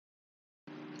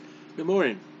Good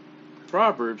morning.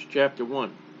 Proverbs chapter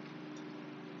 1,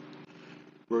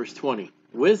 verse 20.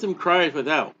 Wisdom cries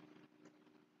without.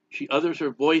 She utters her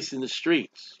voice in the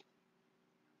streets.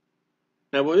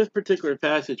 Now, with this particular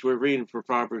passage we're reading for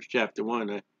Proverbs chapter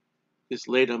 1, I just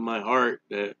laid on my heart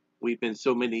that we've been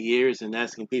so many years and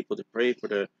asking people to pray for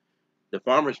the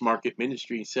farmers market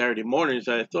ministry Saturday mornings.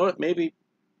 I thought maybe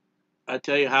I'd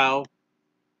tell you how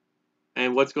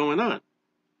and what's going on.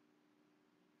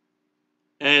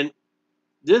 And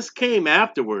this came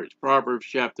afterwards, Proverbs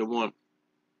chapter 1,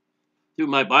 through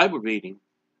my Bible reading.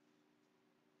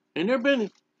 And there have been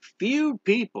few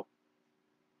people,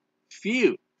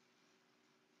 that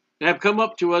have come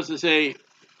up to us and say,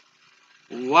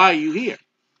 why are you here?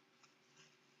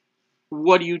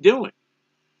 What are you doing?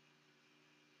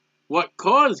 What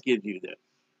cause gives you this?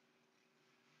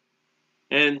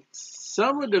 And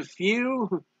some of the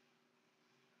few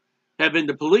have been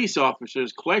the police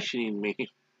officers questioning me,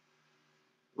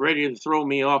 ready to throw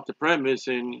me off the premise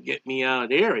and get me out of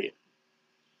the area.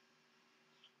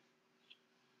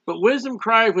 But wisdom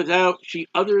cries without, she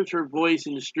utters her voice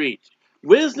in the streets.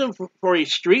 Wisdom for a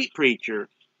street preacher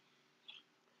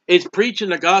is preaching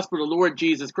the gospel of the Lord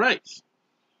Jesus Christ.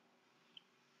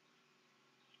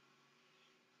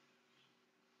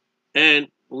 And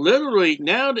literally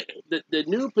now the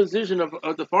new position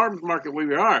of the farmers market where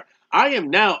we are, I am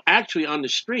now actually on the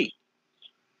street.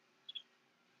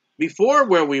 Before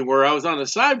where we were, I was on the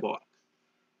sidewalk.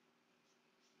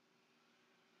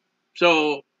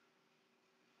 So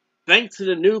thanks to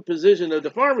the new position of the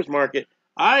farmers market,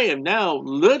 I am now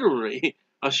literally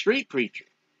a street preacher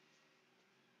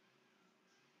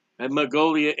at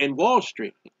Magnolia and Wall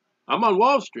Street. I'm on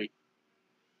Wall Street.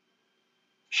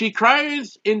 She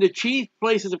cries in the chief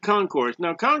places of concourse.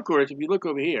 Now, concourse, if you look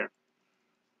over here,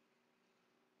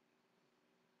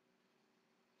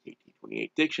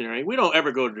 1828 dictionary, we don't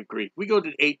ever go to the Greek. We go to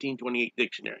the 1828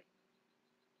 dictionary.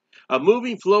 A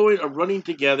moving, flowing, or running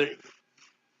together,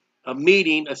 a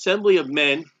meeting, assembly of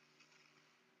men.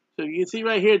 So you can see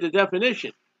right here the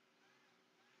definition.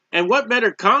 And what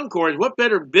better concourse, what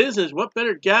better business, what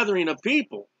better gathering of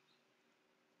people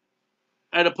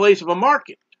at a place of a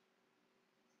market?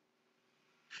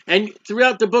 And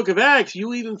throughout the book of Acts,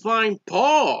 you even find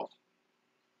Paul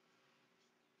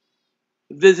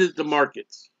visit the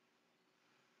markets.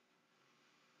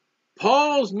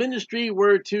 Paul's ministry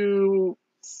were to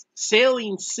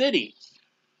sailing cities,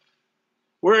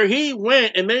 where he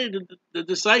went, and many of the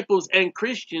disciples and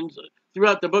Christians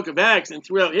throughout the book of Acts and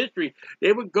throughout history,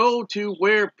 they would go to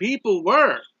where people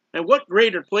were. And what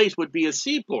greater place would be a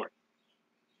seaport?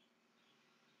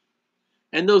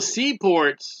 And those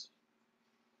seaports,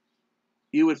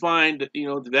 you would find,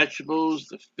 the vegetables,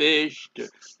 the fish,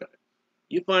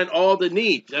 you find all the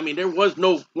needs. I mean, there was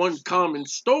no one common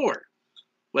store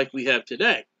like we have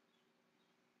today.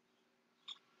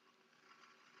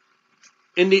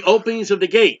 In the openings of the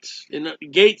gates, in the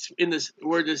gates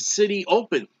where the city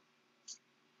opened,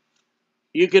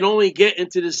 you can only get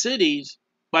into the cities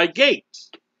by gates.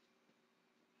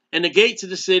 And the gates of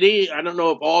the city, I don't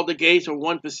know if all the gates or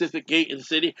one specific gate in the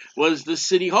city, was the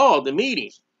city hall, the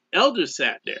meeting. Elders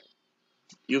sat there.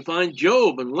 You find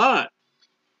Job and Lot.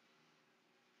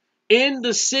 In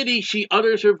the city, she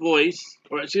utters her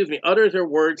utters her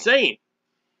word saying.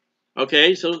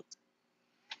 Okay, so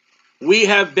we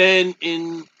have been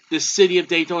in the city of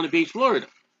Daytona Beach, Florida.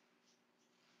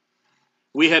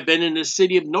 We have been in the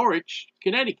city of Norwich,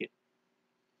 Connecticut.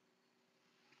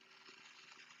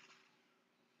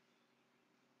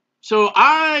 So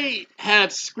I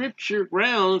have scripture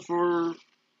grounds for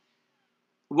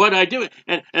what I do.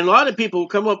 And a lot of people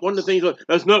come up, one of the things, like,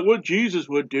 that's not what Jesus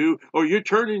would do, or you're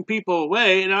turning people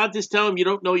away. And I'll just tell them, you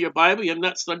don't know your Bible, you have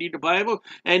not studied the Bible.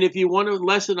 And if you want a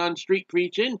lesson on street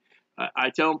preaching,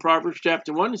 I tell them Proverbs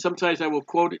chapter 1, and sometimes I will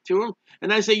quote it to them.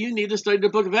 And I say, you need to study the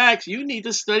book of Acts. You need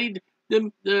to study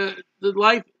the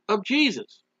life of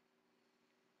Jesus.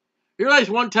 You realize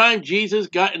one time Jesus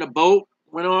got in a boat,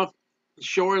 went off the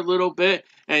shore a little bit,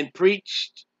 and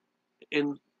preached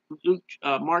in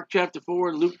Mark chapter 4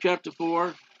 and Luke chapter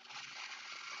 4,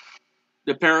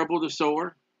 the parable of the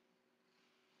sower.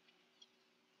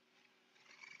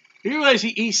 You realize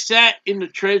he sat in the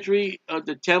treasury of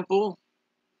the temple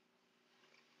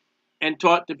and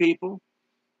taught the people?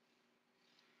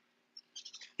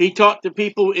 He taught the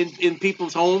people in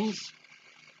people's homes.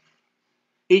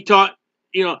 He taught,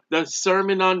 the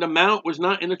Sermon on the Mount was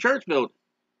not in the church building.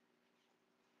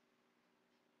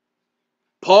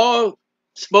 Paul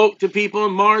spoke to people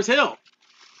in Mars Hill.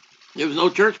 There was no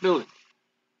church building.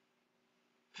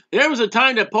 There was a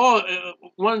time that Paul,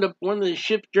 one of the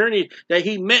ship journeys, that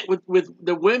he met with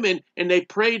the women and they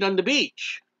prayed on the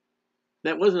beach.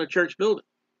 That wasn't a church building.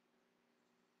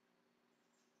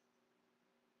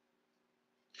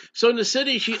 So in the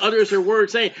city, she utters her word,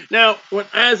 saying, now,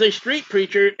 as a street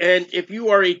preacher, and if you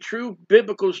are a true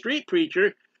biblical street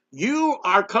preacher, you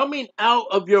are coming out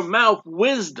of your mouth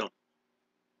wisdom.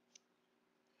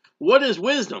 What is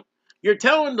wisdom? You're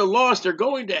telling the lost they're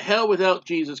going to hell without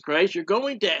Jesus Christ. You're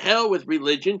going to hell with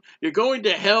religion. You're going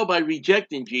to hell by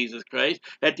rejecting Jesus Christ.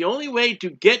 That the only way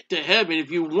to get to heaven, if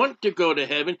you want to go to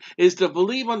heaven, is to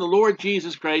believe on the Lord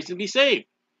Jesus Christ and be saved.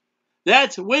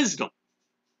 That's wisdom.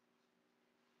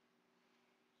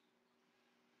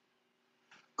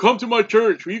 Come to my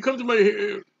church. Will you come to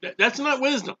my... That's not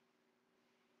wisdom.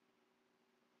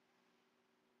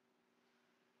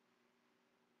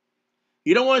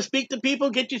 You don't want to speak to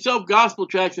people? Get yourself gospel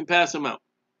tracts and pass them out.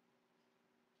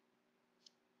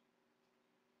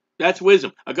 That's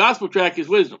wisdom. A gospel tract is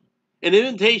wisdom. An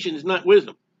invitation is not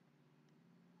wisdom.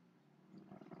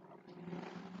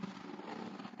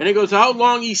 And it goes, how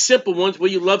long, ye simple ones, will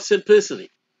you love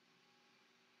simplicity?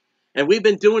 And we've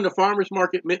been doing the farmers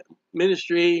market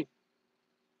ministry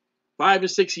 5 or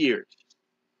 6 years.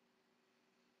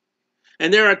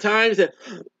 And there are times that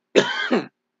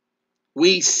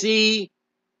we see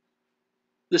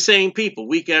the same people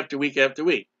week after week after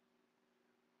week.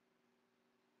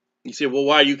 You say, well,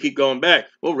 why do you keep going back?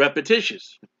 Well,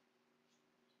 repetitious.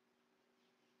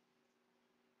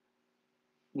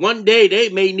 One day they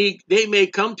may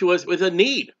come to us with a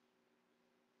need.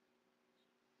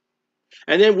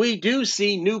 And then we do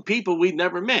see new people we've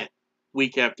never met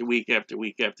week after week after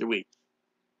week after week.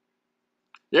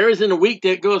 There isn't a week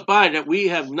that goes by that we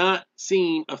have not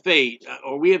seen a face,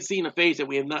 or we have seen a face that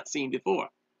we have not seen before.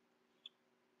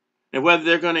 And whether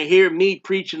they're going to hear me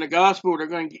preaching the gospel or they're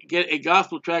going to get a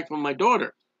gospel tract from my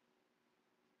daughter.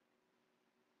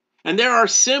 And there are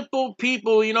simple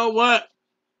people, you know what?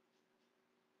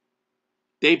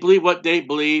 They believe what they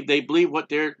believe. They believe what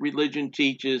their religion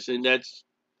teaches, and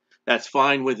that's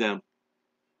fine with them.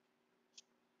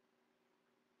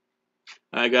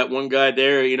 I got one guy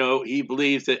there, he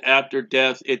believes that after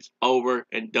death, it's over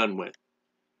and done with.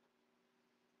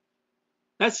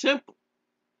 That's simple.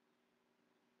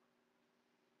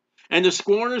 And the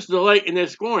scorners delight in their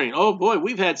scorning. Oh boy,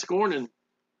 we've had scorning.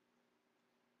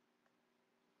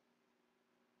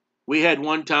 We had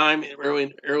one time,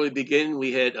 early beginning,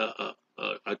 we had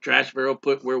a trash barrel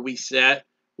put where we sat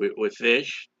with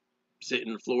fish, sitting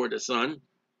on the floor of the sun.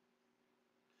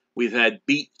 We've had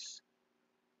beets,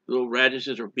 little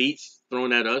radishes or beets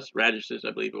thrown at us, radishes,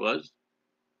 I believe it was.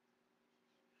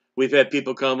 We've had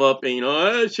people come up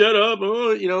and, shut up,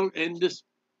 and this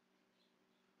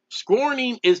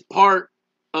scorning is part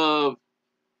of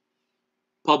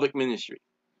public ministry.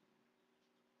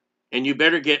 And you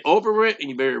better get over it, and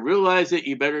you better realize it.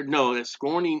 You better know that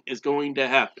scorning is going to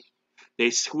happen. They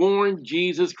scorn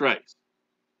Jesus Christ.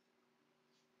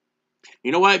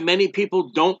 You know why many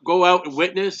people don't go out and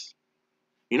witness?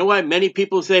 You know why many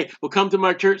people say, well, come to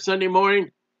my church Sunday morning?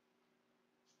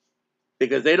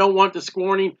 Because they don't want the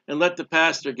scorning and let the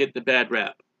pastor get the bad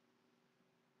rap.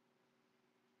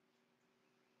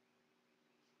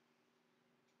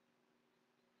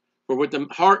 For with the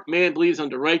heart man believes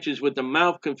unto righteousness, with the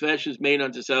mouth confession is made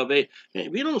unto salvation.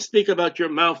 If you don't speak about your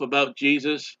mouth about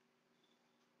Jesus,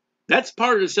 that's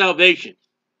part of the salvation.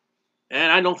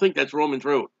 And I don't think that's Romans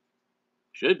Road.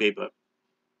 Should be, but.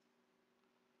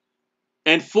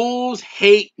 And fools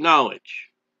hate knowledge.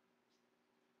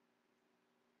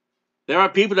 There are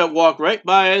people that walk right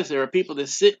by us. There are people that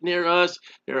sit near us.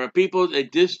 There are people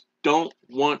that just don't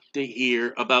want to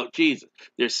hear about Jesus.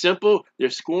 They're simple. They're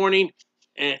scorning.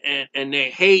 And they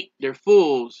hate. They're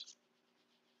fools.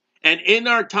 And in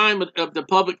our time of the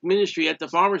public ministry at the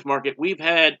farmers market, we've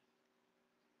had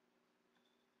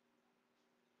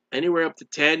anywhere up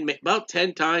to about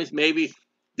 10 times maybe,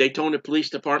 Daytona Police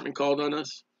Department called on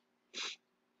us.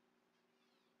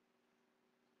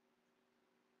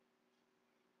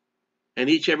 And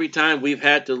every time we've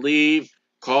had to leave,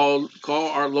 call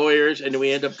our lawyers, and then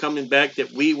we end up coming back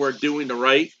that we were doing the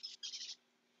right,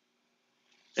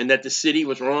 and that the city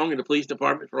was wrong, and the police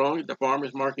department's wrong, and the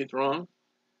farmers market's wrong.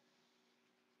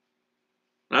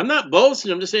 I'm not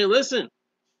boasting. I'm just saying, listen,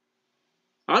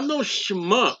 I'm no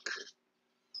schmuck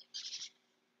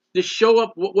to show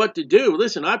up what to do.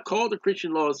 Listen, I've called the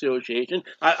Christian Law Association.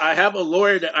 I have a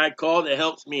lawyer that I call that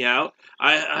helps me out.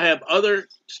 I have other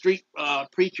street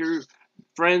preacher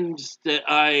friends that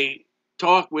I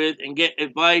talk with and get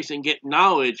advice and get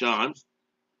knowledge on.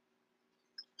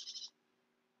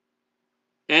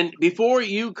 And before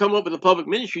you come up with a public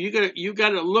ministry, you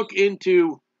gotta look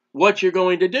into what you're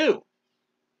going to do.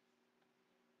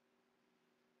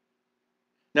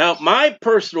 Now, my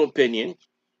personal opinion,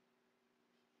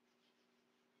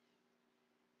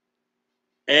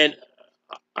 and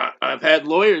I've had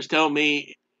lawyers tell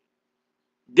me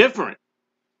different.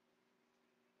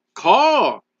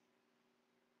 Call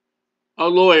a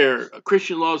lawyer, a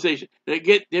Christian law station, they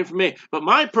get the information. But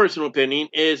my personal opinion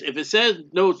is if it says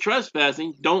no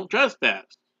trespassing, don't trespass.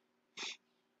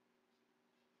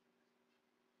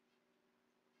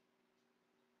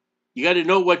 You got to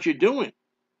know what you're doing.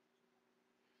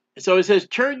 So it says,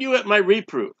 turn you at my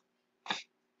reproof.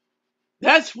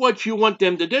 That's what you want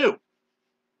them to do.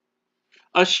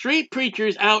 A street preacher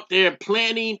is out there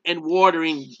planting and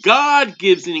watering. God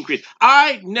gives an increase.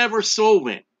 I never soul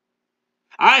win.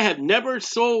 I have never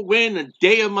soul win a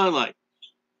day of my life.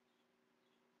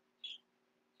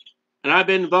 And I've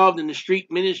been involved in the street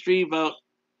ministry about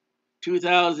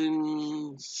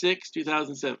 2006,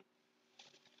 2007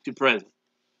 to present.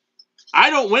 I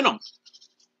don't win them.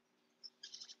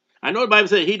 I know the Bible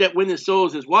says he that winneth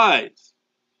souls is wise.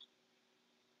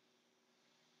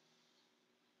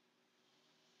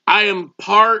 I am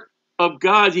part of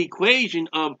God's equation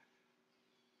of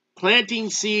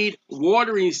planting seed,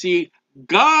 watering seed.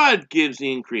 God gives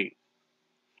the increase.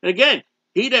 And again,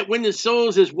 he that winneth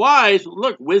souls is wise.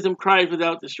 Look, wisdom cries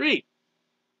without the street.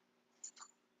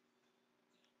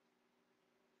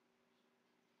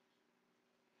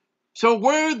 So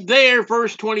we're there,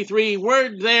 verse 23.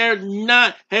 We're there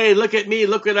not, hey, look at me,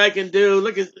 look what I can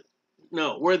do.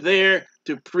 No, we're there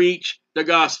to preach the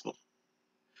gospel.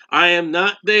 I am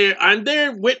not there. I'm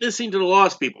there witnessing to the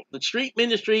lost people. The street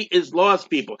ministry is lost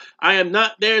people. I am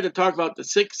not there to talk about the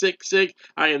 666.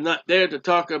 I am not there to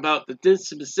talk about the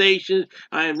dispensation.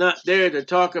 I am not there to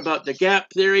talk about the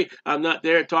gap theory. I'm not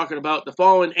there talking about the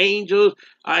fallen angels.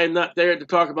 I am not there to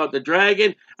talk about the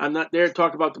dragon. I'm not there to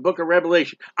talk about the book of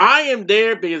Revelation. I am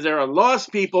there because there are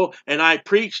lost people and I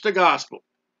preach the gospel.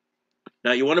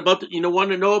 Now, you want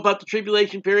to know about the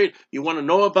tribulation period? You want to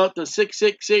know about the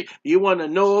 666? You want to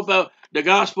know about the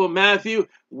Gospel of Matthew?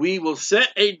 We will set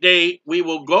a date. We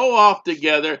will go off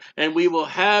together, and we will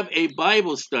have a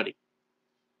Bible study.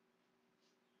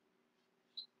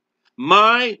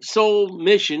 My sole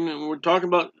mission, and we're talking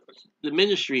about the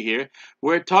ministry here,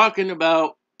 we're talking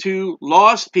about to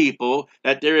lost people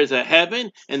that there is a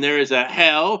heaven and there is a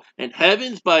hell, and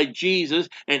heaven's by Jesus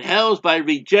and hell's by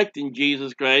rejecting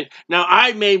Jesus Christ. Now,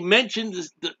 I may mention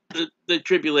the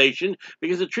tribulation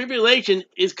because the tribulation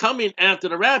is coming after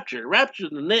the rapture. The rapture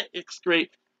is the next great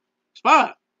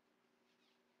spot.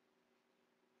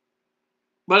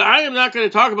 But I am not going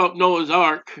to talk about Noah's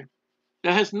Ark.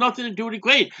 That has nothing to do with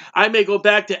equation. I may go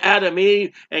back to Adam and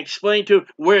Eve and explain to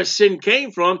where sin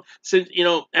came from, since,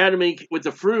 Adam and Eve with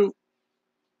the fruit,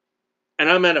 and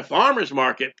I'm at a farmer's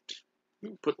market.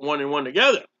 Put one and one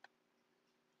together.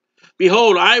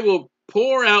 Behold, I will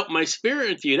pour out my spirit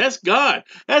into you. That's God.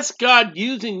 That's God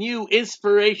using you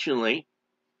inspirationally.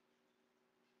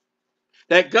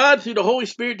 That God, through the Holy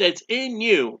Spirit that's in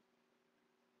you,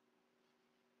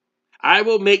 I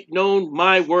will make known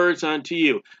my words unto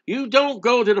you. You don't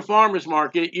go to the farmer's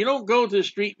market. You don't go to the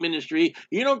street ministry.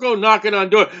 You don't go knocking on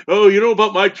doors. Oh, you know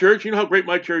about my church? You know how great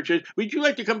my church is? Would you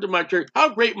like to come to my church? How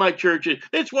great my church is.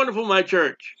 It's wonderful, my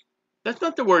church. That's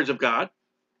not the words of God.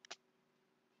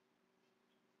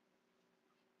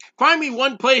 Find me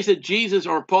one place that Jesus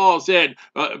or Paul said,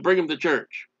 bring them to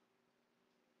church.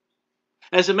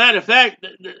 As a matter of fact,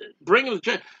 bring them to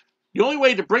church. The only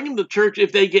way to bring them to church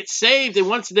if they get saved, and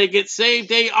once they get saved,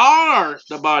 they are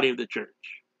the body of the church.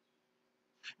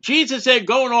 Jesus said,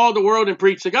 go in all the world and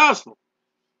preach the gospel.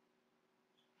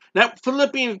 That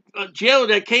Philippian jailer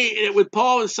that came with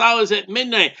Paul and Silas at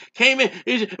midnight came in.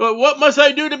 He said, what must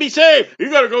I do to be saved? You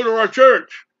got to go to our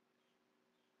church.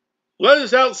 Let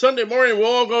us out Sunday morning. We'll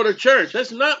all go to church.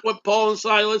 That's not what Paul and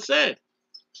Silas said.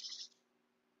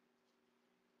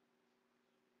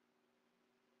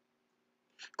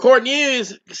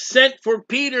 Cornelius sent for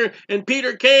Peter, and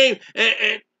Peter came,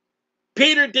 and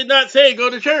Peter did not say, go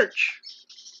to church.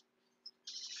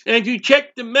 And if you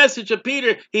check the message of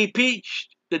Peter, he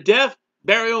preached the death,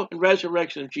 burial, and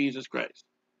resurrection of Jesus Christ,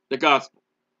 the gospel.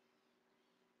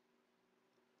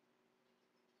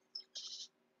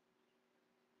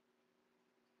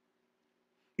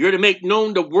 You're to make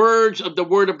known the words of the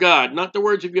Word of God, not the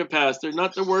words of your pastor,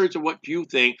 not the words of what you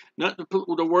think, not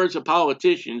the words of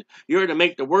politicians. You're to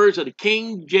make the words of the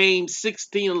King James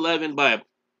 1611 Bible.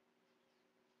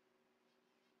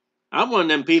 I'm one of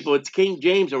them people, it's King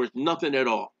James or it's nothing at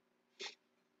all.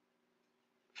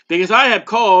 Because I have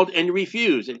called and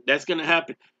refused. And that's going to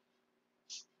happen.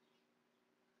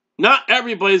 Not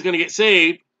everybody's going to get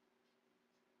saved.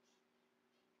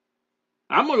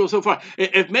 I'm going to go so far.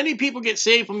 If many people get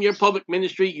saved from your public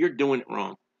ministry, you're doing it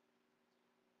wrong.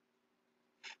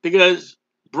 Because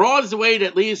broad is the way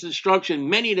that leads to destruction.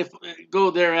 Many that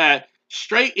go thereat.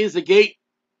 Straight is the gate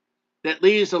that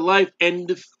leads to life, and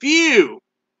the few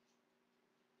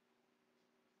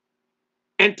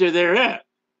enter thereat.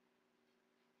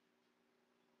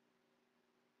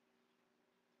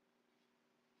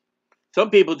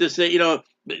 Some people just say,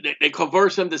 they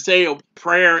converse them to say a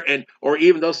prayer, and or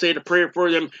even they'll say the prayer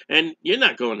for them, and you're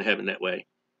not going to heaven that way.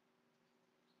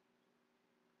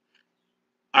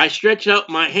 I stretch out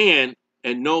my hand,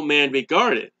 and no man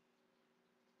regardeth.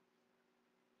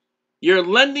 You're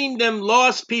lending them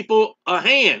lost people a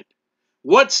hand.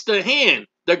 What's the hand?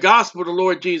 The gospel of the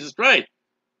Lord Jesus Christ.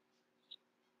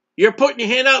 You're putting your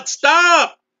hand out.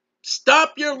 Stop.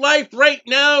 Stop your life right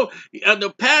now. On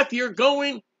the path you're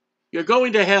going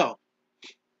to hell.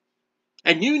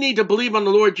 And you need to believe on the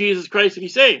Lord Jesus Christ to be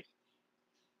saved.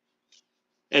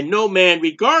 And no man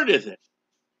regardeth it.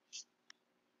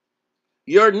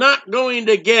 You're not going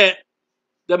to get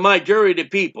the majority of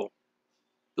people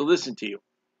to listen to you.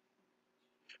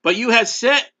 But you have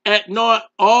set at naught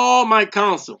all my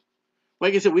counsel.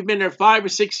 Like I said, we've been there 5 or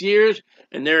 6 years,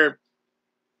 and there are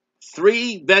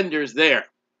 3 vendors there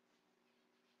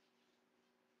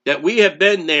that we have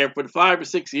been there for the 5 or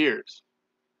 6 years.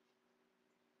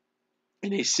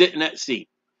 And they sit in that seat,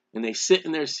 and they sit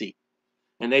in their seat,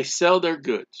 and they sell their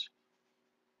goods,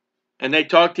 and they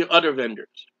talk to other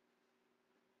vendors.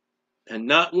 And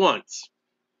not once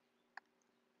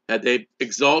have they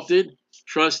exalted,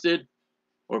 trusted,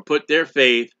 or put their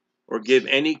faith or give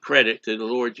any credit to the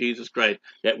Lord Jesus Christ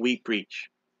that we preach.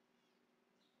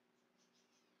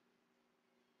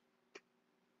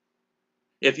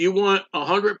 If you want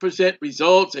 100%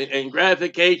 results and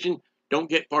gratification, don't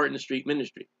get part in the street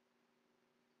ministry.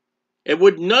 And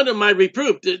with none of my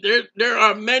reproof, there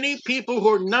are many people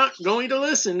who are not going to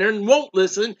listen. They won't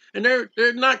listen, and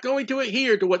they're not going to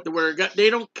adhere to what the Word of God. They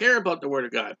don't care about the Word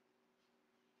of God.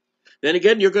 Then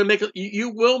again, you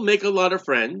will make a lot of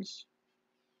friends.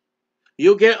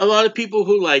 You'll get a lot of people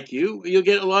who like you. You'll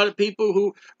get a lot of people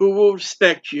who will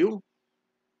respect you.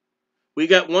 We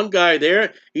got one guy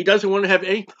there. He doesn't want to have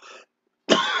any.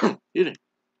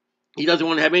 He doesn't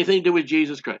want to have anything to do with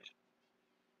Jesus Christ.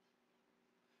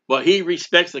 But he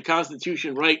respects the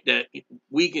Constitution right that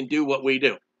we can do what we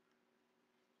do.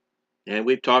 And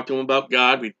we've talked to him about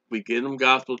God. We give him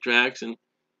gospel tracts, and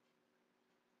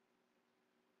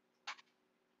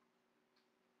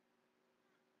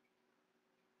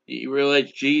you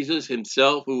realize Jesus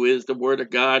himself, who is the Word of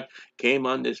God, came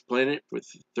on this planet for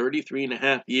 33 and a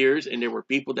half years, and there were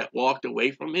people that walked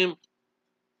away from him.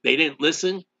 They didn't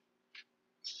listen.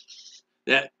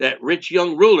 That rich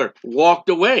young ruler walked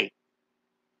away.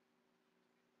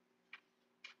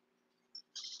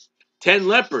 10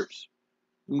 lepers,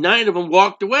 9 of them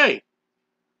walked away.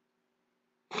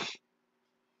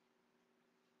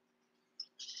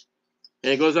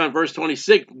 And it goes on, verse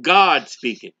 26, God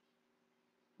speaking.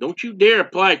 Don't you dare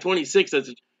apply 26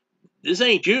 as this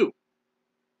ain't you.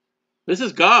 This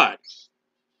is God.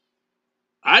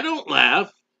 I don't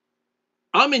laugh.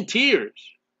 I'm in tears.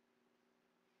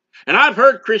 And I've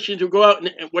heard Christians who go out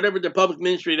and whatever the public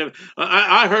ministry,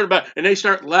 I heard about, and they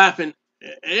start laughing.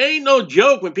 It ain't no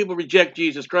joke when people reject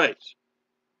Jesus Christ.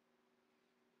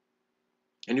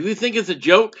 And if you think it's a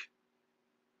joke,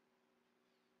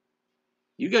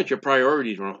 you got your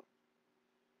priorities wrong.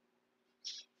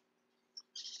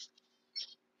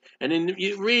 And then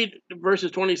you read verses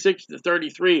 26 to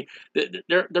 33,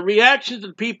 the reactions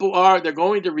of the people are they're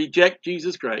going to reject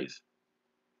Jesus Christ,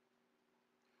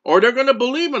 or they're going to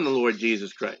believe in the Lord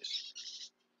Jesus Christ.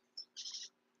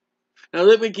 Now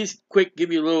let me just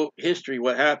give you a little history,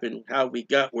 what happened, how we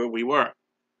got where we were.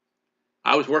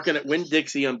 I was working at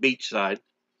Winn-Dixie on Beachside,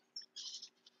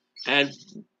 and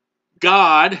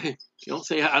God, you don't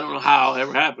say, I don't know how it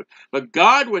ever happened, but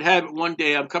God would have it one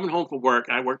day. I'm coming home from work,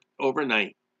 and I worked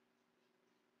overnight.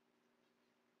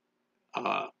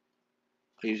 I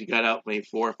usually got out maybe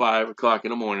 4 or 5 o'clock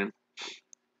in the morning,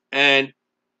 and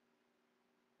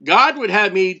God would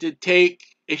have me to take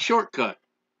a shortcut.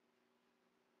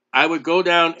 I would go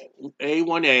down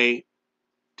A1A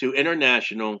to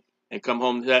International and come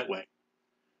home that way.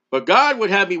 But God would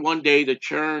have me one day to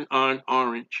turn on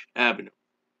Orange Avenue.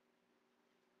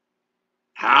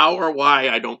 How or why,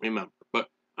 I don't remember. But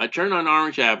I turned on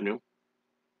Orange Avenue.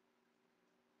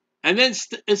 And then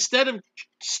instead of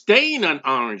staying on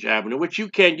Orange Avenue, which you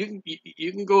can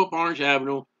go up Orange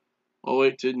Avenue all the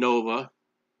way to Nova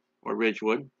or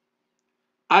Ridgewood.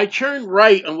 I turned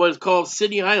right on what is called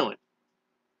City Island.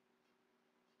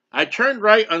 I turned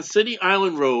right on City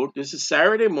Island Road. This is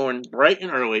Saturday morning, bright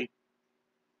and early.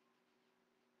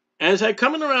 And as I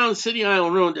coming around City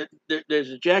Island Road, there's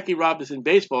a Jackie Robinson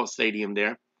baseball stadium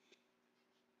there.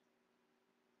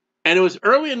 And it was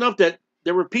early enough that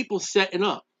there were people setting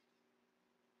up.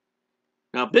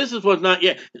 Now, business was not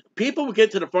yet. People would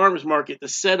get to the farmer's market to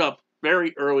set up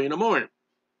very early in the morning.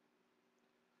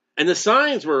 And the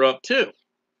signs were up too.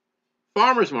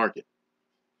 Farmer's market.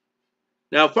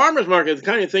 Now, farmer's market is the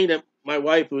kind of thing that my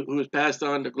wife, who has passed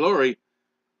on to glory,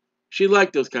 she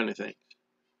liked those kind of things.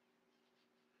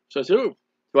 So I said, ooh.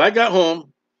 So I got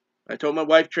home. I told my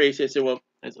wife, Tracy, I said,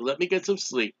 let me get some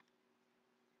sleep.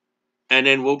 And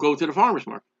then we'll go to the farmer's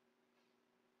market.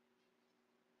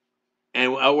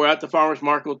 And we're at the farmer's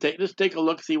market. We'll take a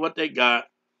look, see what they got.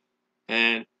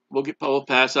 And we'll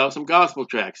pass out some gospel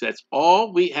tracts. That's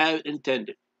all we had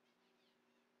intended.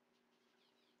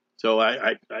 So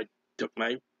I took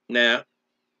my nap.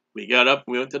 We got up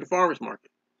and we went to the farmer's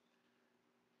market.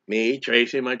 Me,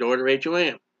 Tracy, and my daughter, Rachel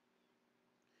Ann.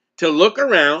 To look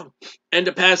around and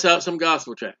to pass out some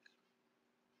gospel tracts.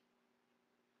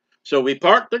 So we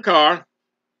parked the car.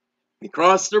 We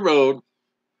crossed the road.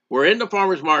 We're in the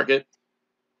farmer's market.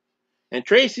 And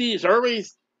Tracy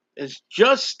has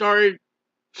just started.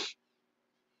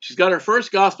 She's got her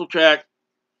first gospel tract.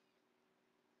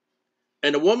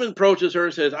 And a woman approaches her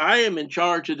and says, I am in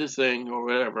charge of this thing or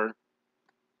whatever.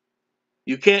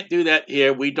 You can't do that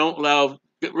here. We don't allow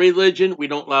religion. We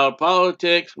don't allow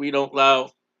politics. We don't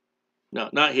allow. No,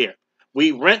 not here.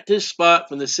 We rent this spot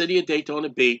from the city of Daytona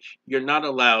Beach. You're not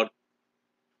allowed.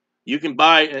 You can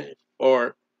buy it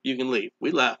or you can leave.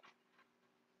 We left.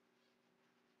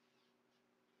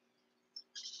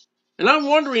 And I'm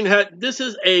wondering how this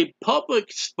is a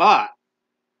public spot.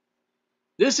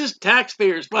 This is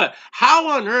taxpayer spot. How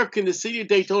on earth can the city of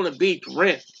Daytona Beach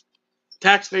rent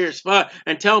taxpayer spot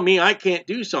and tell me I can't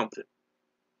do something?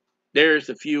 There's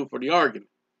the fuel for the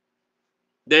argument.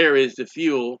 There is the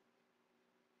fuel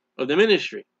of the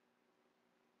ministry.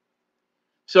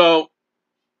 So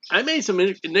I made some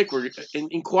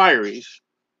inquiries.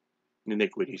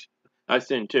 Iniquities. I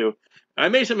sin too. I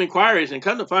made some inquiries and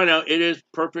come to find out it is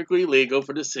perfectly legal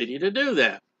for the city to do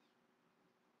that.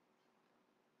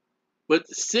 But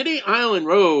City Island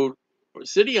Road, or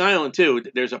City Island too,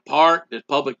 there's a park, there's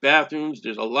public bathrooms,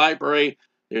 there's a library,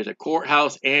 there's a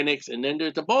courthouse annex, and then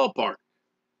there's a ballpark.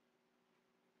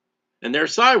 And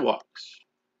there's sidewalks.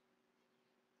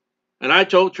 And I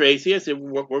told Tracy, I said,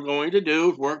 what we're going to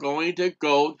do is we're going to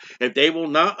go, if they will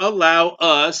not allow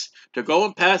us to go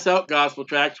and pass out gospel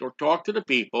tracts or talk to the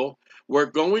people, we're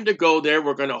going to go there,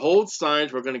 we're going to hold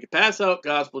signs, we're going to pass out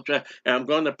gospel tracts, and I'm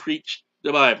going to preach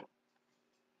the Bible.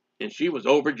 And she was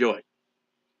overjoyed.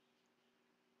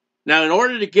 Now, in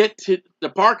order to get to the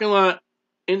parking lot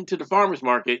into the farmer's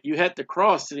market, you had to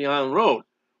cross City Island Road.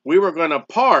 We were going to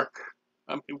park,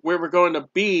 we were going to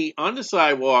be on the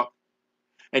sidewalk,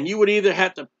 and you would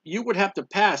have to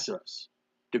pass us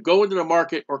to go into the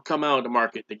market or come out of the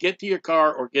market, to get to your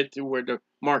car or get to where the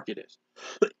market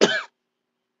is.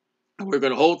 We're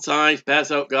going to hold signs, pass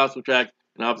out gospel tracts,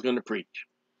 and I was going to preach.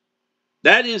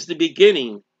 That is the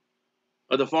beginning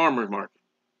of the farmer's market.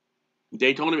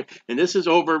 Daytona, and this is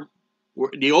over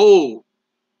the old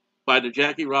by the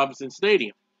Jackie Robinson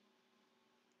Stadium.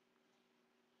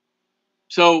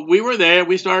 So we were there,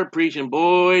 we started preaching.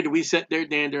 Boy, did we set their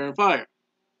dander on fire.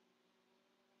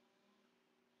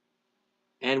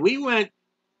 And we went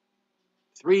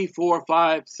 3, 4,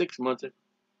 5, 6 months,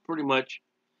 pretty much.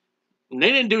 And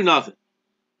they didn't do nothing.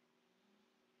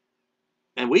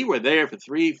 And we were there for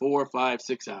 3, 4, 5,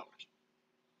 6 hours.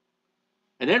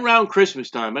 And then around Christmas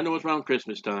time, I know it's around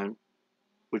Christmas time,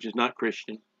 which is not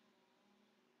Christian,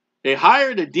 they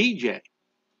hired a DJ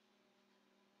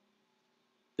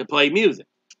to play music.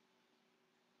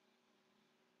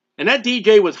 And that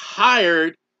DJ was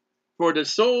hired for the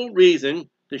sole reason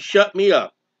to shut me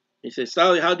up. He said,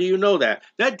 Sally, how do you know that?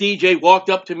 That DJ walked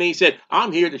up to me and said,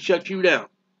 I'm here to shut you down.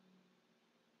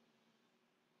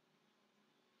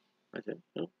 I said,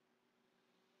 no.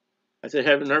 I said,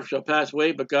 heaven and earth shall pass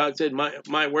away, but God said,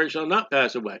 my word shall not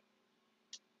pass away.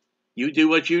 You do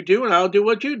what you do, and I'll do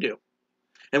what you do.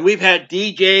 And we've had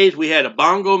DJs. We had a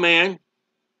bongo man.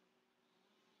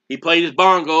 He played his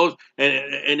bongos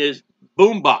and his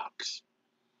boombox.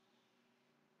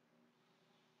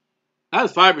 That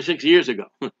was 5 or 6 years ago.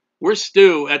 We're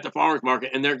still at the farmer's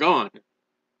market, and they're gone.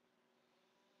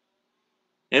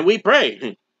 And we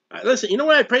pray. Listen, you know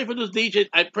what I pray for those DJs?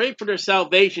 I pray for their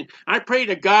salvation. I pray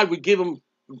that God would give them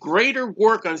greater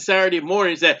work on Saturday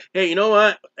mornings that, hey, you know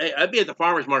what? Hey, I'd be at the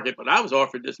farmer's market, but I was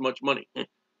offered this much money.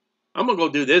 I'm going to go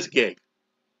do this gig.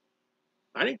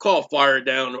 I didn't call fire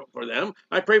down for them.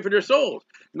 I prayed for their souls.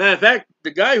 Matter of fact,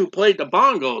 the guy who played the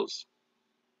bongos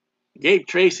gave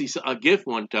Tracy a gift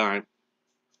one time.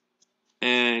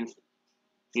 And,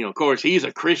 of course, he's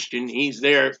a Christian. He's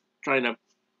there trying to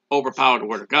overpower the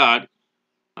Word of God.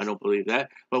 I don't believe that.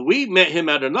 But we met him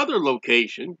at another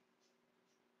location,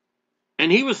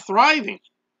 and he was thriving.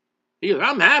 He goes,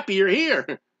 I'm happy you're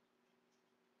here.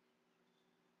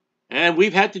 And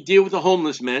we've had to deal with the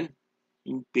homeless men,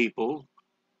 people.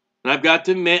 And I've got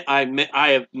to admit,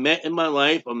 I have met in my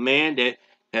life a man that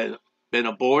has been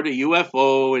aboard a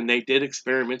UFO, and they did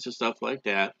experiments and stuff like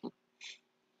that.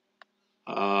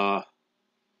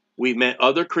 We've met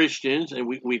other Christians, and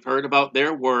we've heard about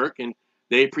their work, and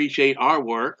they appreciate our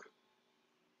work.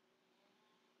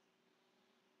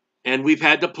 And we've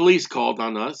had the police called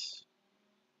on us.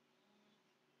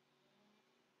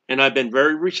 And I've been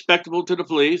very respectful to the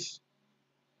police.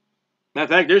 Matter of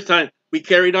fact, there's times we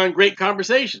carried on great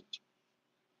conversations.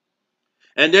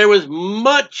 And there was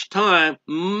much time,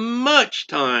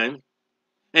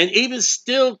 and even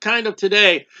still kind of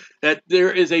today, that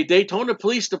there is a Daytona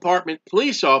Police Department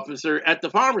police officer at the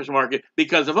farmer's market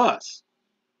because of us.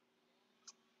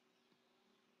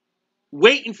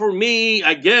 Waiting for me,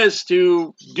 I guess,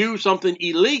 to do something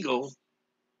illegal.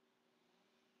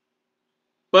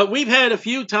 But we've had a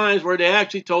few times where they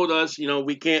actually told us,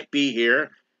 we can't be here.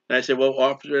 And I said, well,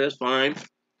 officer, that's fine.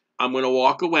 I'm going to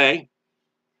walk away.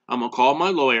 I'm going to call my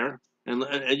lawyer. And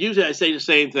usually I say the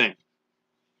same thing.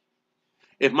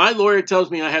 If my lawyer tells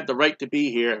me I have the right to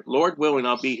be here, Lord willing,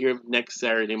 I'll be here next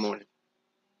Saturday morning.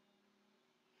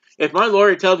 If my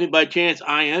lawyer tells me by chance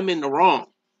I am in the wrong,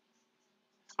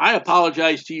 I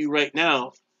apologize to you right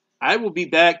now. I will be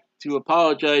back to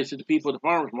apologize to the people at the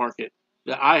farmer's market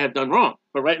that I have done wrong.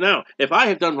 But right now, if I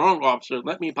have done wrong, officer,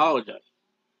 let me apologize.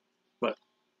 But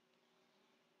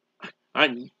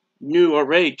I knew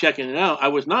already checking it out, I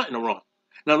was not in the wrong.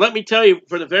 Now, let me tell you,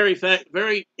 for the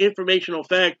very informational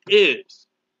fact is,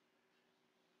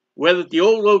 whether the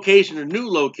old location or new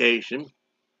location,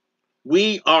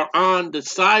 we are on the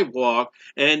sidewalk,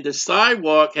 and the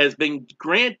sidewalk has been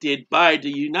granted by the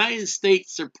United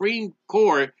States Supreme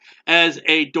Court as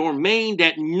a domain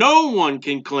that no one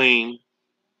can claim,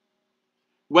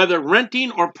 whether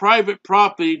renting or private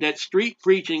property, that street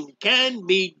preaching can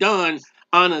be done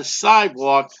on a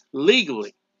sidewalk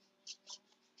legally.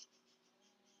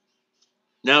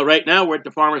 Now, right now, we're at the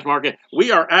farmer's market.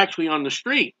 We are actually on the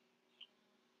street.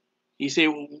 You say,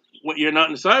 well, you're not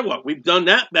in the sidewalk. We've done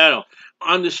that battle.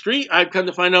 On the street, I've come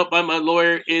to find out by my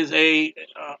lawyer, is trying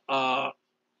to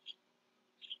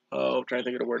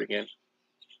think of the word again.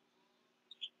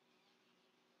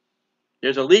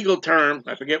 There's a legal term.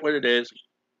 I forget what it is.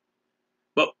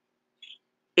 But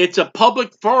it's a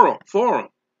public forum.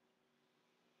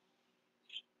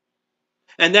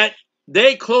 And that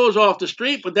they close off the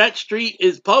street, but that street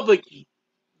is public.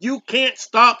 You can't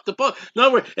stop the public. In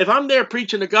other words, if I'm there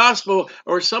preaching the gospel,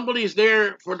 or somebody's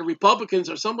there for the Republicans,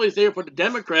 or somebody's there for the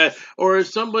Democrats, or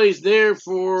somebody's there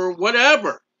for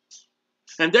whatever,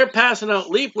 and they're passing out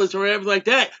leaflets or whatever like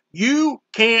that, you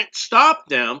can't stop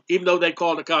them, even though they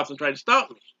call the cops and try to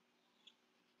stop me.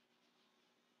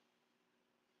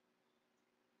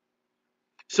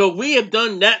 So we have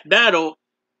done that battle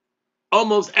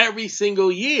almost every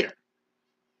single year.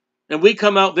 And we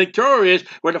come out victorious,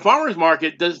 where the farmer's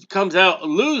market comes out a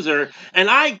loser. And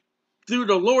I, through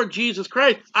the Lord Jesus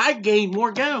Christ, I gain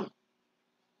more ground.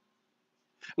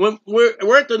 When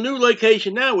we're at the new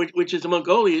location now, which is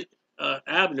Mongolia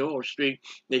Avenue or Street,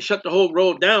 they shut the whole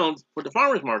road down for the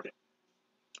farmer's market.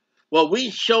 Well, we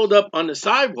showed up on the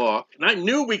sidewalk, and I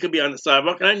knew we could be on the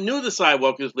sidewalk, and I knew the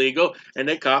sidewalk was legal, and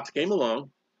the cops came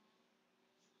along.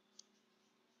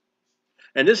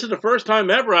 And this is the first time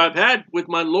ever I've had with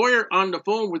my lawyer on the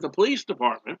phone with the police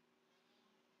department.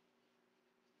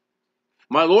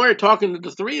 My lawyer talking to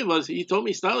the three of us, he told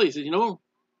me, Stanley, he said,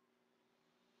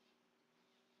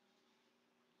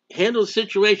 handle the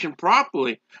situation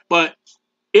properly. But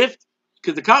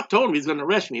because the cop told him he's going to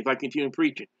arrest me if I continue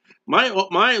preaching. My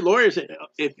lawyer said,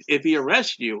 if he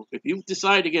arrests you, if you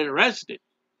decide to get arrested,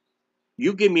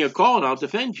 you give me a call and I'll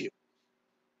defend you.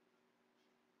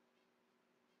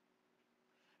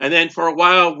 And then for a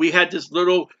while, we had this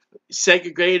little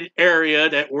segregated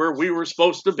area where we were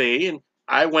supposed to be, and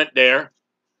I went there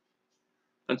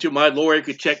until my lawyer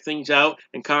could check things out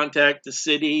and contact the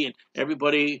city and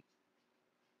everybody.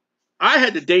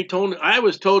 I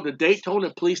was told the Daytona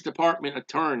Police Department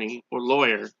attorney or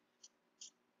lawyer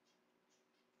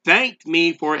thanked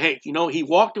me for, hey, he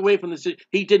walked away from the city.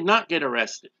 He did not get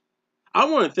arrested. I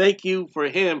want to thank you for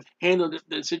him handling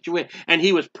the situation. And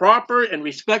he was proper and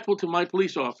respectful to my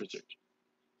police officers.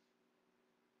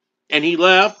 And he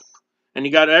left, and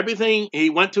he got everything. He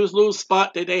went to his little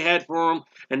spot that they had for him.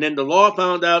 And then the law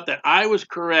found out that I was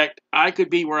correct. I could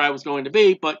be where I was going to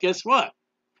be. But guess what?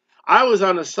 I was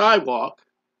on a sidewalk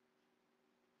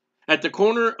at the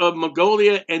corner of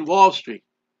Magnolia and Wall Street.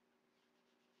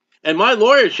 And my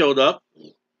lawyer showed up.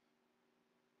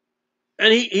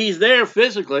 And he's there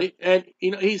physically. And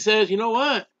he says, you know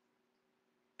what?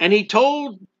 And he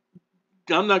told,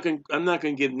 I'm not going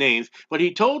to give names, but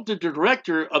he told the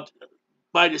director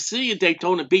by the city of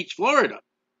Daytona Beach, Florida,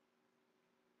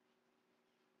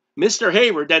 Mr.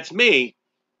 Hayward, that's me,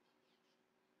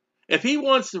 if he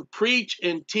wants to preach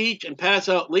and teach and pass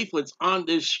out leaflets on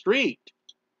this street,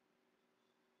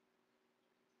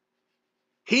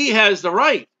 he has the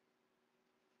right,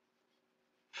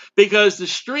 because the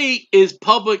street is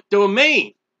public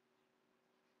domain.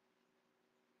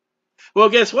 Well,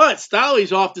 guess what?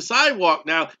 Stolly's off the sidewalk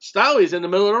now. Stolly's in the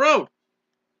middle of the road.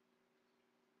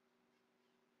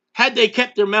 Had they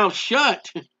kept their mouth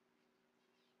shut,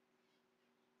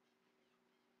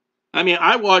 I mean,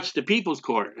 I watched the People's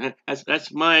Court.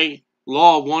 That's my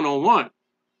law 101.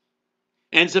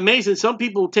 And it's amazing. Some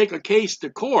people take a case to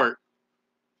court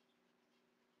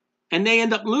and they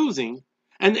end up losing.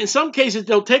 And in some cases,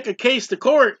 they'll take a case to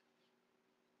court.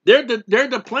 They're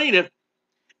the plaintiff,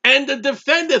 and the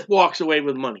defendant walks away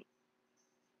with money.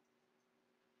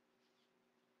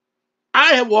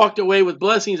 I have walked away with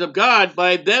blessings of God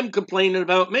by them complaining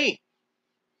about me.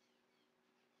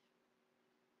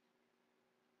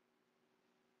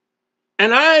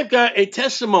 And I've got a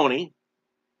testimony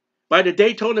by the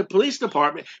Daytona Police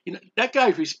Department. That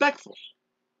guy's respectful.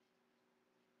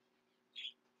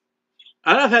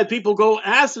 And I've had people go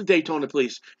ask the Daytona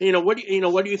Police, what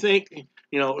do you think?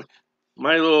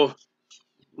 My little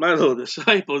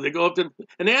disciples, they go up to them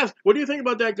and they ask, what do you think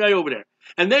about that guy over there?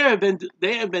 And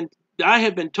I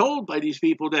have been told by these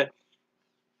people that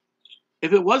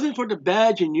if it wasn't for the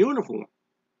badge and uniform,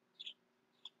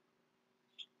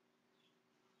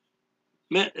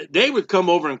 man, they would come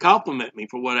over and compliment me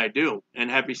for what I do and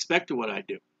have respect to what I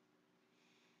do.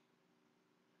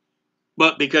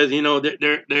 But because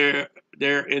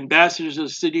they're ambassadors of the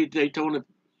city of Daytona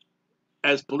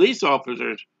as police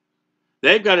officers,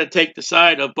 they've got to take the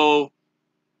side of both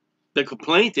the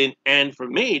complainant and, for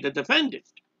me, the defendant.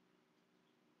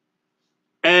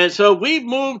 And so we've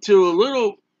moved to a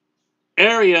little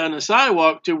area on the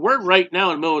sidewalk to we're right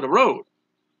now in the middle of the road.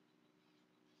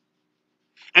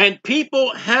 And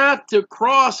people have to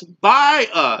cross by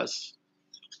us.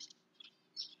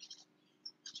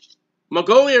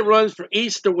 Magnolia runs from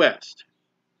east to west.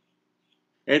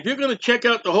 And if you're going to check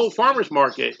out the whole farmers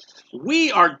market,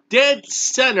 we are dead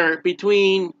center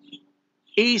between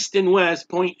east and west,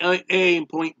 point A and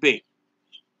point B.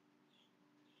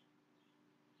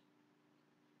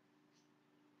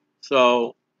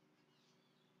 So,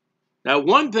 now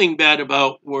one thing bad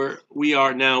about where we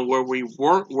are now, where we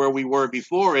weren't where we were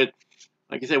before it,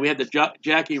 like I said, we had the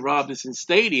Jackie Robinson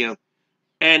Stadium,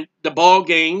 and the ball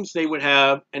games they would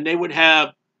have, they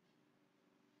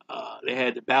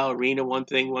had the ballerina one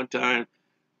time.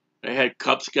 They had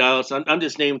Cub Scouts. I'm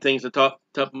just naming things at top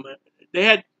of my. They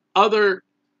had other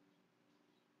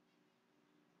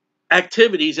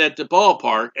activities at the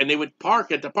ballpark, and they would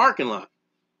park at the parking lot.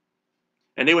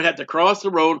 And they would have to cross the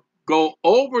road, go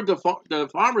over the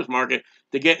farmers market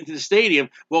to get into the stadium.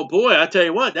 Well, boy, I tell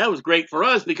you what, that was great for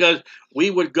us because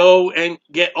we would go and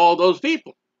get all those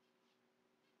people.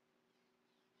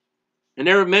 And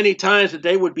there were many times that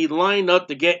they would be lined up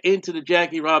to get into the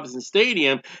Jackie Robinson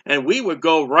Stadium, and we would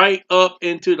go right up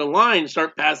into the line and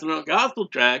start passing out gospel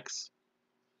tracts.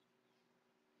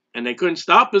 And they couldn't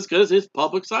stop us because it's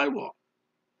public sidewalk.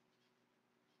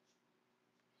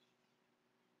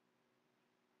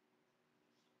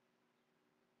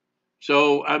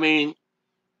 So, I mean,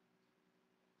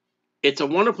 it's a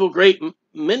wonderful, great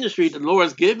ministry the Lord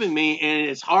has given me in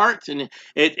His heart, and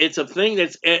it's a thing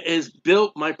that has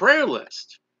built my prayer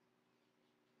list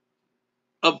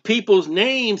of people's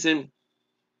names, and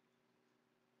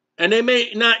they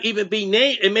may not even be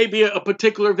named. It may be a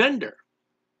particular vendor,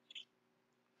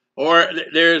 or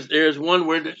there's one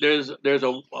where there's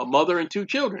a mother and two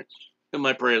children in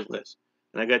my prayers list,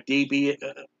 and I got DB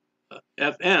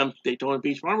FM Daytona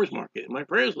Beach Farmers Market in my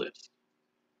prayers list.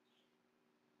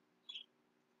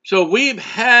 So we've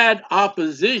had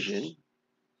opposition,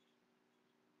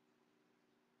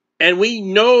 and we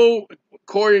know,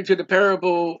 according to the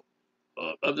parable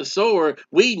of the sower,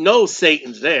 we know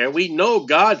Satan's there. We know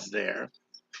God's there.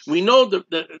 We know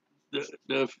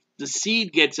the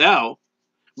seed gets out.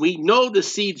 We know the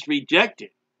seed's rejected.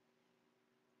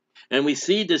 And we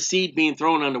see the seed being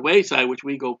thrown on the wayside, which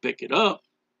we go pick it up.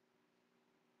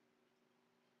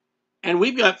 And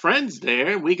we've got friends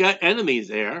there. We got enemies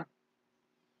there.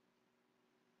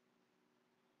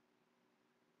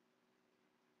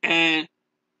 And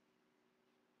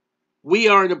we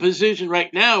are in a position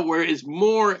right now where it's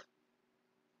more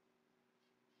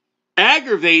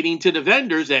aggravating to the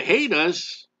vendors that hate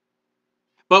us,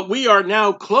 but we are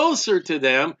now closer to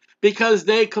them because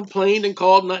they complained and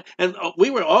called. And we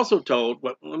were also told,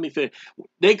 but let me finish.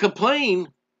 They complain,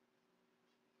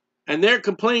 and they're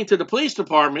complaining to the police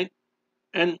department,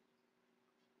 and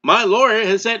my lawyer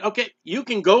has said, okay, you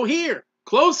can go here,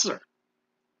 closer.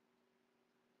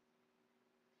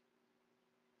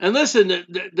 And listen,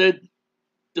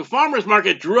 the farmers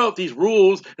market drew out these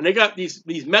rules, and they got these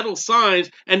metal signs,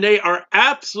 and they are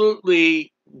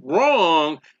absolutely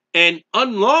wrong and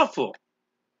unlawful.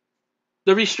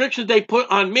 The restrictions they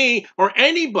put on me or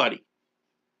anybody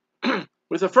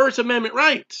with the First Amendment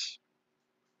rights.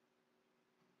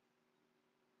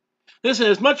 Listen,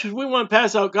 as much as we want to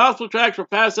pass out gospel tracts or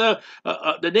pass out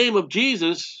the name of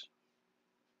Jesus,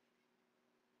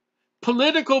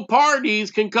 political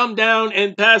parties can come down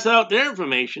and pass out their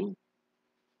information.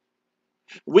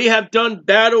 We have done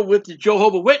battle with the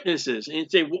Jehovah's Witnesses. And you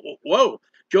say, whoa,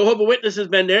 Jehovah's Witnesses has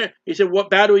been there. He said,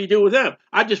 what battle do you do with them?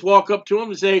 I just walk up to them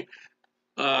and say,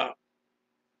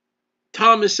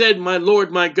 Thomas said, my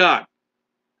Lord, my God.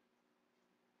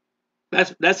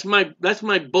 That's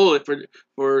my bullet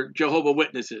for Jehovah's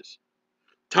Witnesses.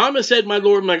 Thomas said, my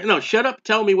Lord, my God. No, shut up,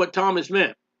 tell me what Thomas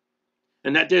meant.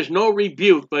 And that there's no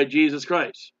rebuke by Jesus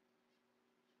Christ.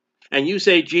 And you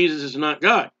say Jesus is not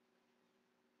God.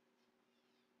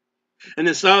 And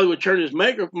then Sally would turn his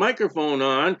microphone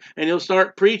on and he'll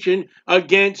start preaching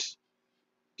against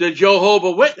the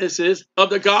Jehovah's Witnesses of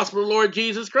the gospel of the Lord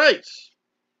Jesus Christ.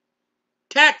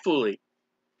 Tactfully.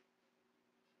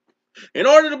 In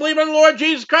order to believe in the Lord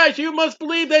Jesus Christ, you must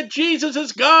believe that Jesus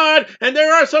is God. And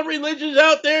there are some religions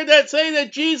out there that say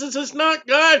that Jesus is not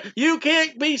God. You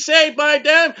can't be saved by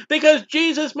them because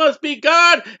Jesus must be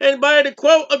God. And by the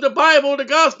quote of the Bible, the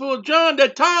Gospel of John,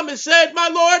 that Thomas said, my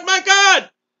Lord, my God.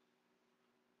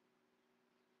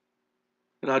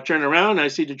 And I turn around and I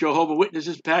see the Jehovah's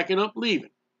Witnesses packing up, leaving.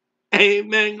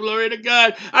 Amen. Glory to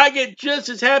God. I get just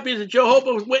as happy as a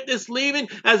Jehovah's Witness leaving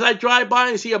as I drive by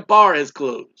and see a bar has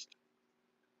closed.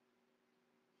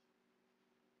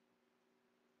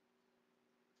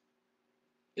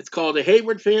 It's called the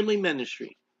Hayward Family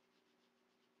Ministry.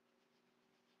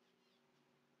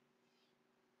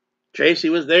 Tracy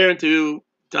was there until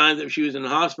times that she was in the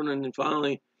hospital and then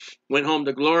finally went home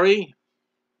to glory.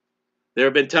 There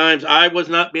have been times I was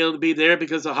not able to be there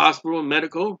because of hospital and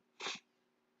medical.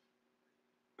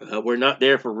 We're not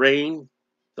there for rain.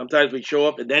 Sometimes we show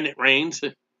up and then it rains.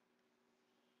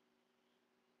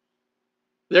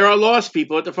 There are lost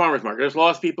people at the farmers market. There's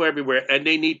lost people everywhere and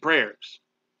they need prayers.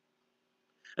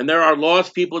 And there are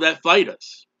lost people that fight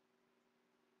us.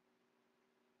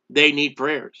 They need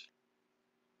prayers.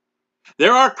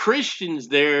 There are Christians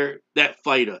there that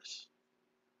fight us.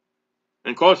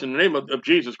 And of course, in the name of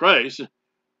Jesus Christ,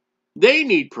 they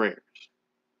need prayers.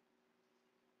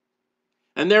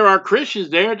 And there are Christians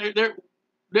there,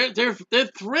 they're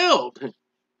thrilled.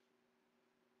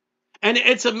 And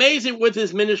it's amazing with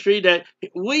this ministry that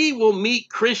we will meet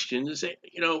Christians,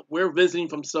 you know, we're visiting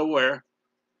from somewhere,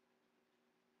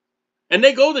 and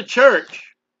they go to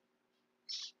church.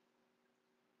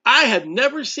 I have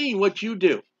never seen what you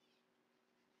do.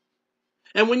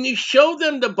 And when you show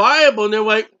them the Bible, and they're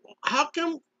like, how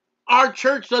come our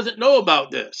church doesn't know about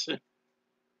this?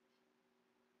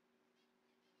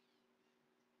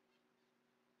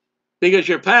 Because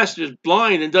your pastor's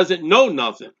blind and doesn't know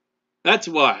nothing. That's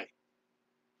why.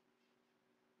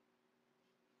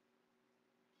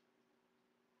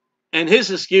 And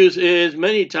his excuse is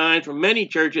many times from many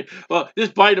churches, well,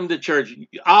 just invite them to church.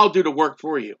 I'll do the work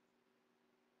for you.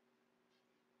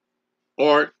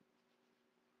 Or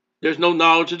there's no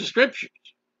knowledge of the scriptures.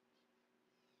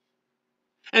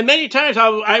 And many times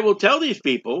I will tell these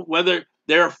people, whether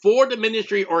they're for the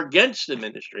ministry or against the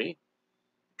ministry,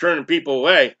 turning people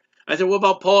away. I said, what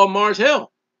about Paul Mars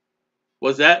Hill?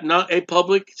 Was that not a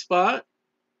public spot?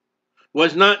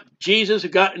 Was not Jesus who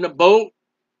got in a boat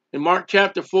in Mark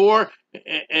chapter 4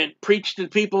 and preached to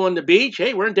people on the beach?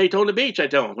 Hey, we're in Daytona Beach, I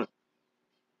tell them.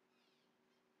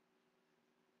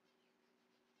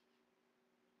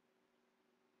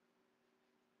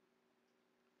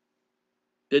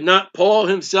 Did not Paul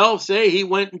himself say he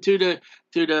went into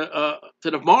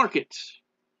the markets?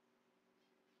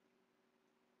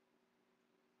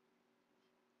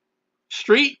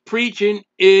 Street preaching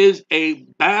is a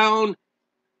bound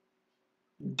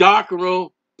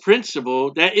doctrinal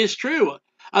principle that is true.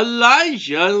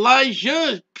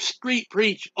 Elijah street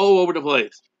preached all over the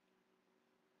place.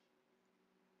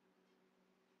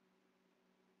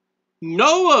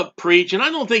 Noah preached, and I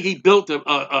don't think he built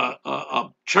a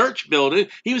church building.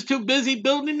 He was too busy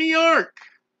building the ark.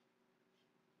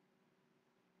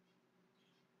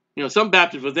 You know, some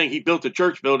Baptists would think he built a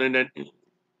church building, and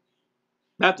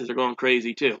Baptists are going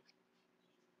crazy too.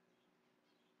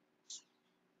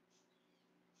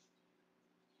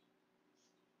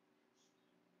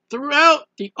 Throughout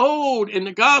the Old and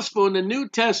the Gospel and the New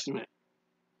Testament,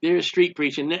 there is street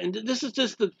preaching. And this is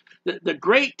just the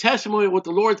great testimony of what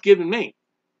the Lord's given me.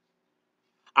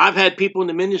 I've had people in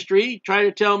the ministry try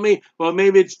to tell me, well,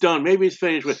 maybe it's done. Maybe it's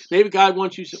finished with. Maybe God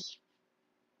wants you to.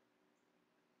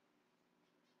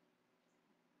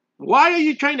 Why are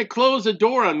you trying to close the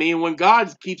door on me when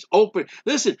God keeps open?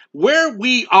 Listen, where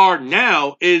we are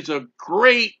now is a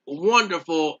great,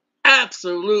 wonderful,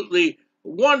 absolutely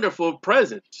wonderful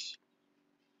presence.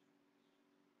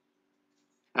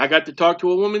 I got to talk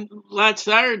to a woman last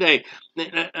Saturday.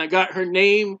 I got her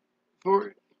name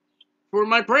for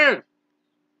my prayer.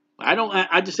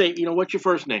 I just say, what's your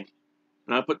first name?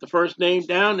 And I put the first name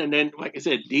down, and then, like I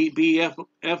said,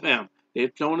 DBFM,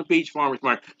 Daytona Beach Farmers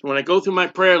Market. So when I go through my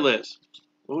prayer list,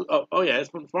 oh yeah, it's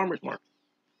from the Farmers Market.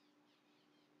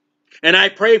 And I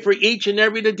pray for each and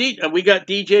every DJ. And we got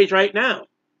DJs right now.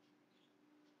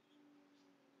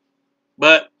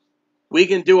 But we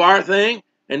can do our thing,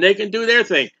 and they can do their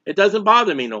thing. It doesn't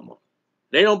bother me no more.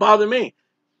 They don't bother me.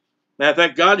 Matter of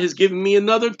fact, God has given me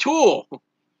another tool.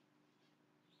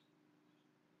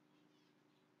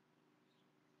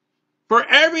 For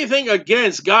everything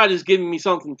against, God has given me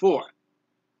something for.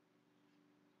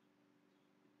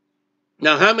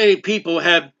 Now, how many people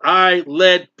have I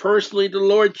led personally to the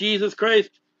Lord Jesus Christ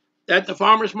at the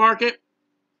farmer's market?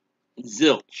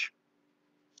 Zilch.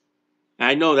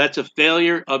 I know that's a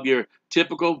failure of your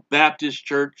typical Baptist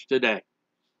church today.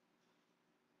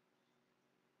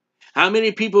 How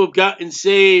many people have gotten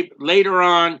saved later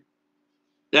on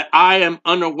that I am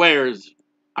unawares?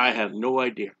 I have no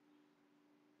idea.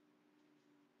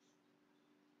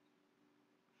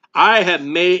 I have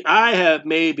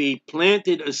maybe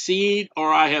planted a seed,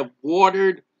 or I have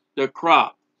watered the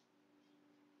crop.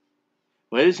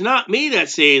 But it's not me that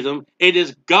saves them. It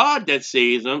is God that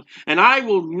saves them. And I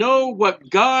will know what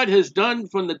God has done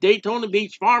from the Daytona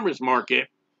Beach Farmers Market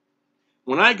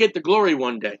when I get the glory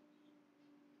one day.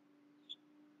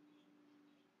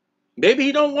 Maybe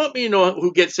he don't want me to know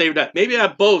who gets saved. Maybe I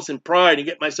boast in pride and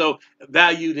get myself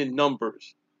valued in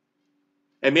numbers.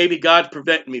 And maybe God's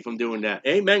preventing me from doing that.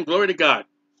 Amen. Glory to God.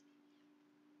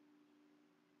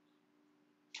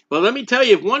 But let me tell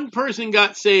you, if one person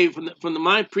got saved from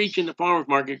my preaching the farmers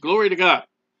market, glory to God.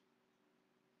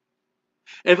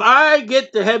 If I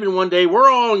get to heaven one day, we're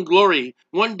all in glory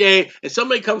one day, and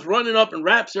somebody comes running up and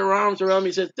wraps their arms around me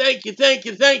and says, thank you, thank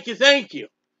you, thank you, thank you.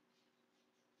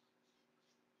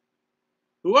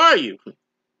 Who are you?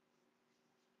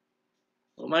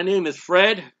 Well, my name is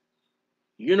Fred.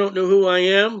 You don't know who I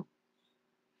am,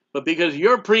 but because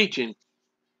you're preaching,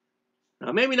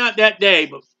 now maybe not that day,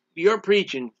 but you're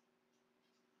preaching,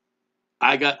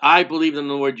 I believe in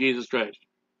the Lord Jesus Christ.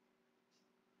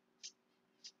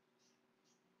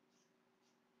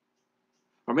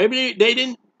 Or maybe they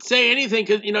didn't say anything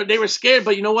because, they were scared.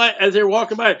 But you know what? As they're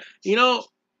walking by,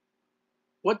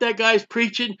 what that guy's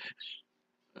preaching,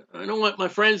 I don't want my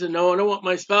friends to know. I don't want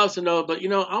my spouse to know. But,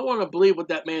 I want to believe what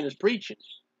that man is preaching.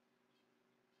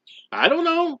 I don't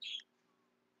know.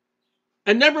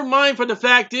 And never mind, for the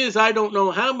fact is, I don't know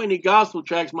how many gospel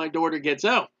tracts my daughter gets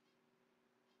out.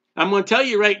 I'm going to tell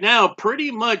you right now,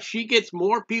 pretty much she gets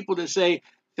more people to say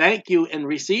thank you and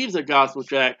receives a gospel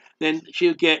tract than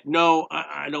she'll get, no,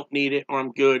 I don't need it, or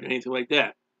I'm good, anything like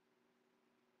that.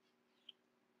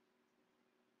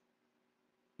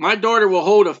 My daughter will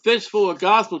hold a fistful of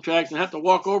gospel tracts and have to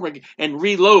walk over and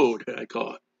reload, I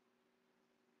call it.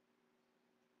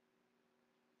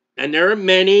 And there are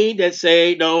many that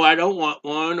say, no, I don't want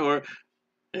one,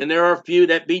 and there are a few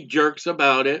that be jerks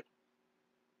about it.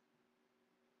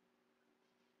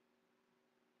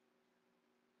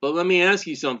 But let me ask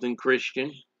you something,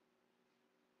 Christian.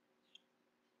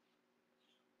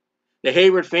 The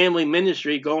Hayward Family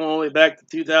Ministry, going all the way back to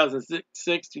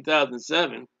 2006,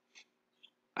 2007,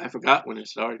 I forgot when it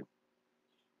started.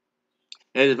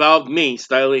 It involved me,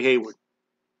 Stiley Hayward.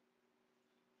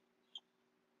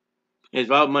 It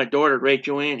involved my daughter,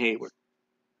 Rachel Ann Hayward.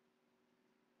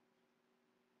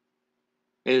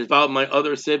 It involved my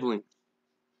other siblings.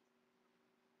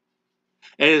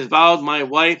 It involved my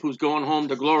wife, who's going home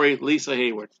to glory, Lisa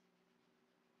Hayward.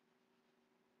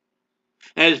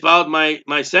 It involved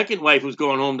my second wife, who's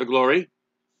going home to glory,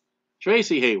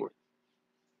 Tracy Hayward.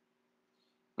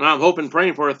 And I'm hoping,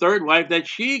 praying for a third wife, that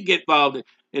she get involved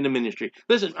in the ministry.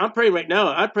 Listen, I'm praying right now.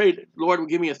 I prayed the Lord would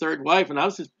give me a third wife, and I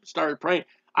was just started praying.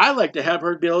 I like to have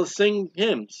her be able to sing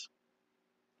hymns.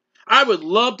 I would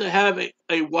love to have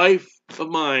a wife of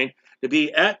mine to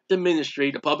be at the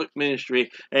ministry, the public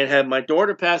ministry, and have my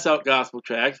daughter pass out gospel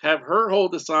tracts, have her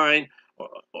hold the sign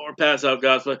or pass out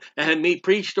gospel, and have me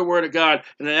preach the word of God.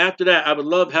 And then after that, I would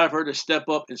love to have her to step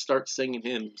up and start singing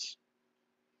hymns.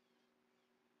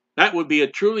 That would be a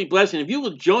truly blessing. If you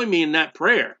will join me in that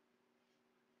prayer.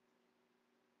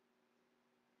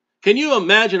 Can you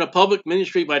imagine a public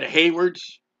ministry by the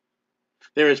Haywards?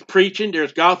 There is preaching,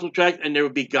 there's gospel tracts, and there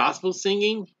would be gospel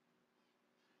singing.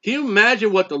 Can you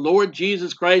imagine what the Lord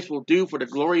Jesus Christ will do for the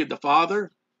glory of the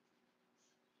Father?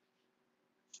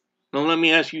 Now let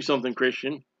me ask you something,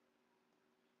 Christian.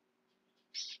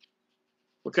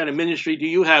 What kind of ministry do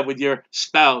you have with your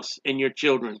spouse and your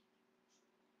children?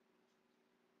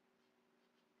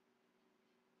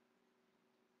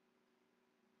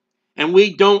 And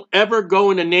we don't ever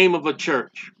go in the name of a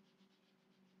church.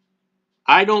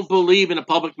 I don't believe in a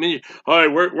public ministry. Hi,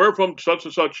 we're from such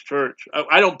and such church.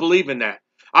 I don't believe in that.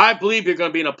 I believe you're going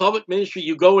to be in a public ministry.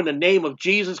 You go in the name of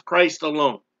Jesus Christ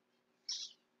alone.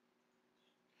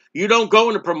 You don't go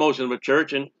in the promotion of a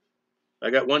church. And I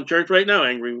got one church right now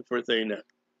angry for saying that.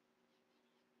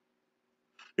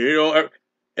 You know,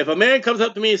 if a man comes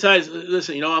up to me and says,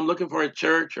 listen, I'm looking for a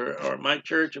church or my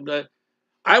church,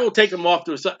 I will take him off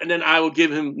to a side, and then I will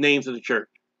give him names of the church.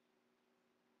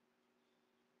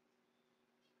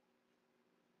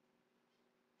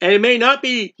 And it may not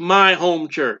be my home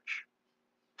church.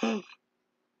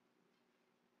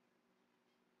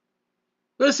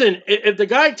 Listen, if the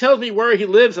guy tells me where he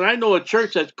lives and I know a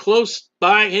church that's close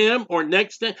by him or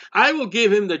next to him, I will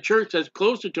give him the church that's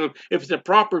closer to him if it's a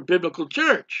proper biblical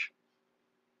church.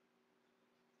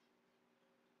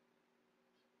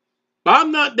 But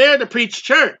I'm not there to preach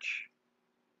church.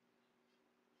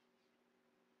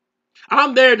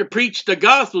 I'm there to preach the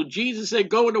gospel. Jesus said,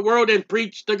 go in the world and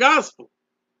preach the gospel.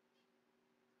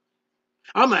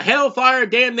 I'm a hellfire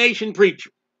damnation preacher.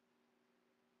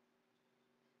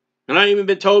 And I even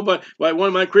been told by one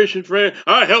of my Christian friends,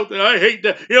 I hate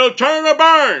that, turn or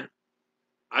burn.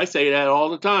 I say that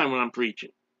all the time when I'm preaching.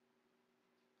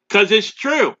 Because it's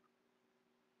true.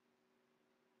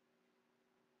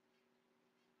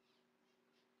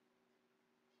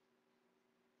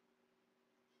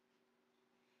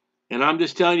 And I'm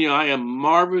just telling you, I am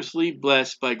marvelously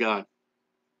blessed by God.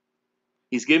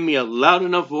 He's given me a loud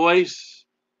enough voice.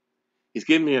 He's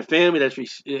given me a family that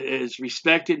is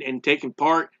respected and taken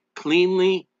part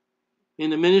cleanly in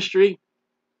the ministry.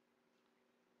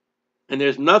 And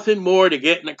there's nothing more to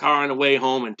get in the car on the way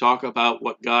home and talk about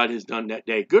what God has done that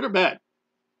day, good or bad.